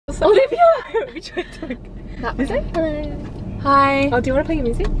Olivia! Which way to look? That way. Hello. Hi. Oh, do you want to play your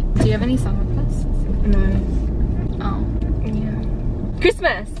music? Do you have any song requests? No. Oh. Yeah.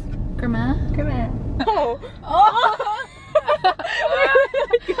 Christmas! Grandma? Grandma. Oh! Oh!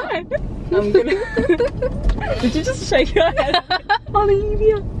 I'm gonna... Did you just shake your head?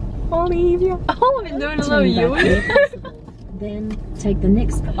 Olivia! Olivia! Oh, I've been doing a little you. Then take the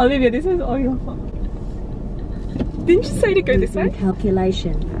next Olivia, this is all your fault. Didn't you say to go this way?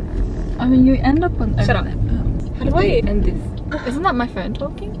 calculation. I mean, you end up on. Shut up. How do I end this? Isn't that my phone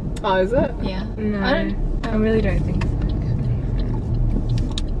talking? Oh, is it? Yeah. No. I really don't think so.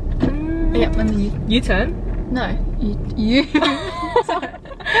 Yeah, and then you. You turn No, you.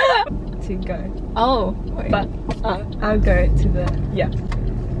 to go. Oh, wait. But I'll go to the... Yeah.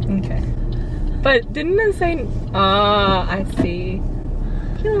 Okay. But didn't it say... Ah, I see.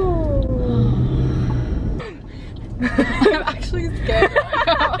 I'm actually scared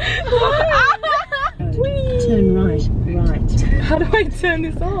Turn right, right. How do I turn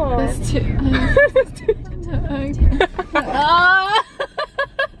this off? There's two.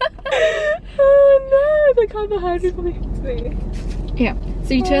 Oh no, the car behind me probably hits me. Yeah,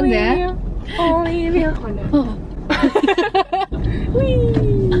 so you turn there. Olivia. Oh no. Oh.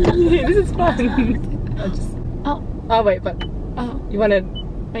 Whee! This is fun. I'll just... Oh. Oh wait, but... Oh. You wanna...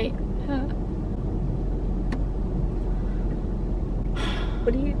 Wait.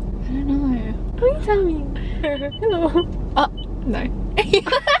 What do you... I don't know. What are you telling me? Hello. Oh, no. This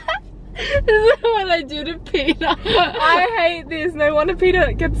is what I do to Peter. I hate this. No wonder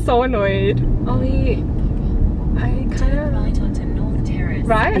Peter gets so annoyed. Ollie, I kind of... Right onto North Terrace.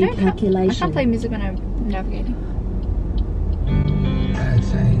 Right? I can't Calculation. play music when I'm navigating. I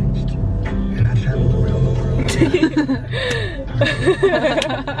changed, and I traveled around the world.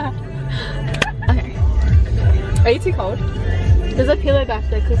 Okay. Are you too cold? There's a pillow back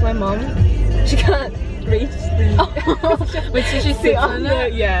there because my mom, she can't reach the... Wait, so she sits on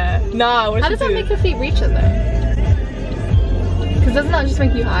it? Yeah. Nah, what How does that make your feet reach it though? Because doesn't that just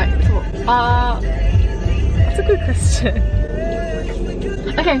make you high? That's a good question.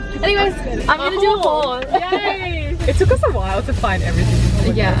 Okay, anyways, I'm gonna do a haul. Yay! It took us a while to find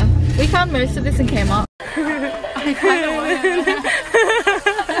everything. Yeah, we found most of this in Kmart. I kind of want it.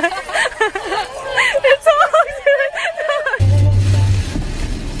 It's all good.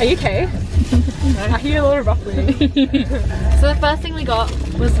 Are you okay? No. I hear a lot of ruffling. So the first thing we got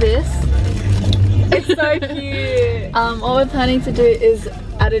was this. It's so cute. What we're planning to do is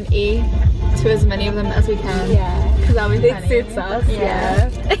add an E to as many of them as we can. Yeah. Because that would be funny. It suits us. Yeah.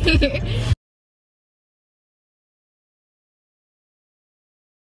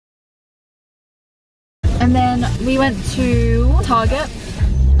 And then we went to Target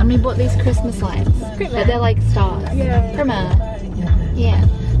and we bought these Christmas lights. But they're like stars. Yeah. From yeah.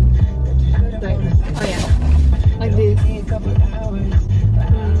 Like, Oh yeah. Like this.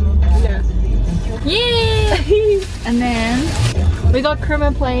 yeah. Yeah! And then we got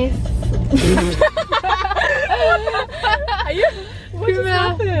Krummer Place. Are you? What just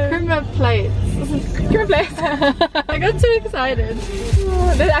happened? Krummer Plates. Your place. I got too excited.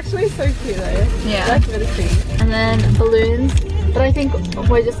 Oh, they're actually so cute though. Yeah. That's really sweet. And then balloons. But I think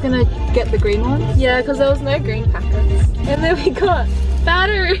we're just gonna get the green ones. Yeah, because there was no green packets. And then we got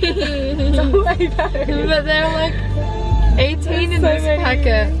Batteries! way batteries. But they're like 18 in So this many.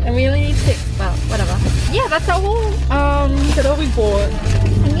 packet. And we only need 6, but whatever. Yeah, that's our haul. That's all we bought.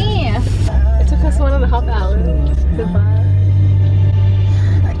 Yeah. It took us 1.5 hours to buy.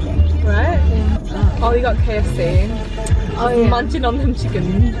 Right? Yeah. Oh, we got KFC. Oh, yeah. Munching on them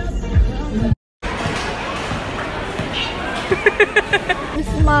chickens. This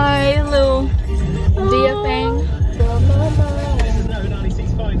is my little deer thing. No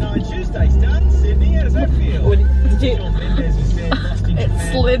 96.9 Tuesdays done. Sydney, how does that feel? What did you... It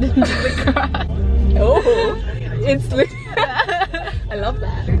slid into the crack. Oh, it's lit. I love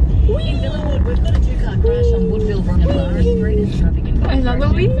that. In Villawood, we've got a 2-car crash on Woodville Run and Bar Street and traffic in I love the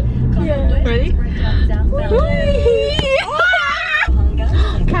wee. Yeah. Ready?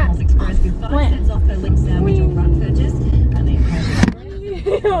 Cat. Express with 5 cents off per link sandwich or run purchase. And then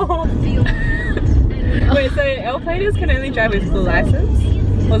Wait, so L platers can only drive with full license?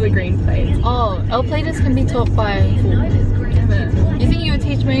 Or the green plates? Oh, L platers can be taught by. You think you would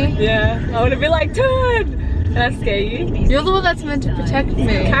teach me? Yeah, I want to be like, turn! Can I scare you? You're the one that's meant to protect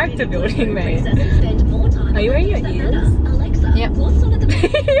me. Character building, mate. Are you wearing your ears? Yep.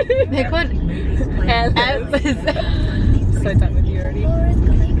 They could. So done with you already.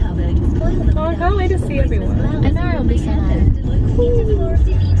 Oh, I can't wait to see everyone. I know it'll be so nice.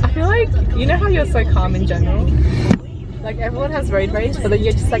 I feel like, you know how you're so calm in general? Like everyone has road rage, but then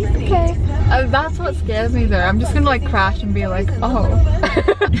you're just like, okay. That's what scares me though. I'm just gonna like crash and be like, oh.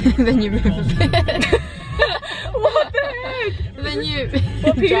 And then you move a bit. What the heck? And then you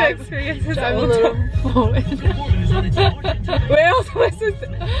What do you drive, experience drive a little forward. Where else am I supposed to?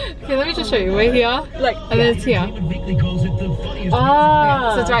 Okay, let me just show you. We're here, Like, and then it's here.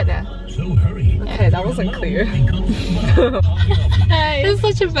 ah. So it's right there. Okay, that wasn't clear. Hey. It's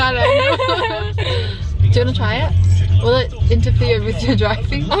such a bad angle. Do you wanna try it? Will it interfere with your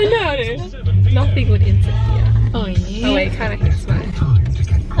driving? Oh no, nothing would interfere. Oh yeah. Oh wait, kind of hits mine.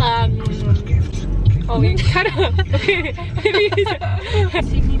 Oh, we kind of. Okay.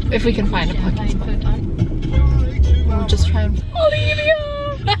 If we can find a parking spot, we'll just try and. Olivia.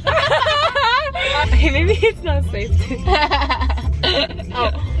 Hey, maybe it's not safe to. Oh.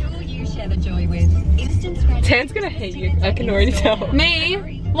 Who you share the joy with. Instant scratch. Tan's gonna hate you. I can already tell.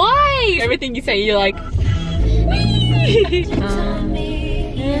 Me? Why? Everything you say, you're like.